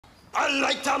I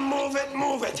like to move it,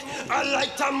 move it. I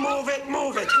like to move it,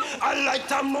 move it. I like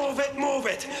to move it, move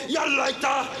it. You like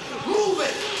to move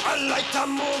it. I like to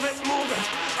move it, move it.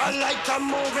 I like to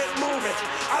move it, move it.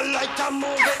 I like to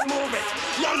move it, move it.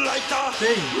 You like to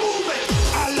move it.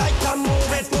 I like to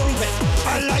move it, move it.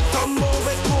 I like to move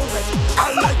it, move it.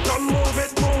 I like to move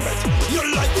it, move it. You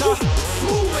like to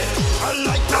move it. I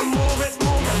like to move it,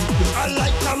 move it. I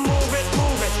like to move it,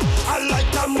 move it. I like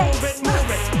to move it,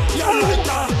 move it. You like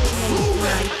to move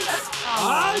it.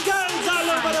 All girls all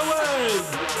over the world.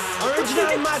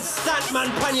 Original mad stuntman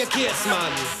pan your case,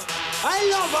 man. I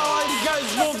love how all the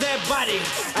girls move their body.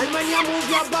 And when you move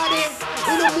your body,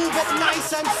 you move it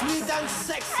nice and sweet and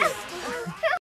sexy.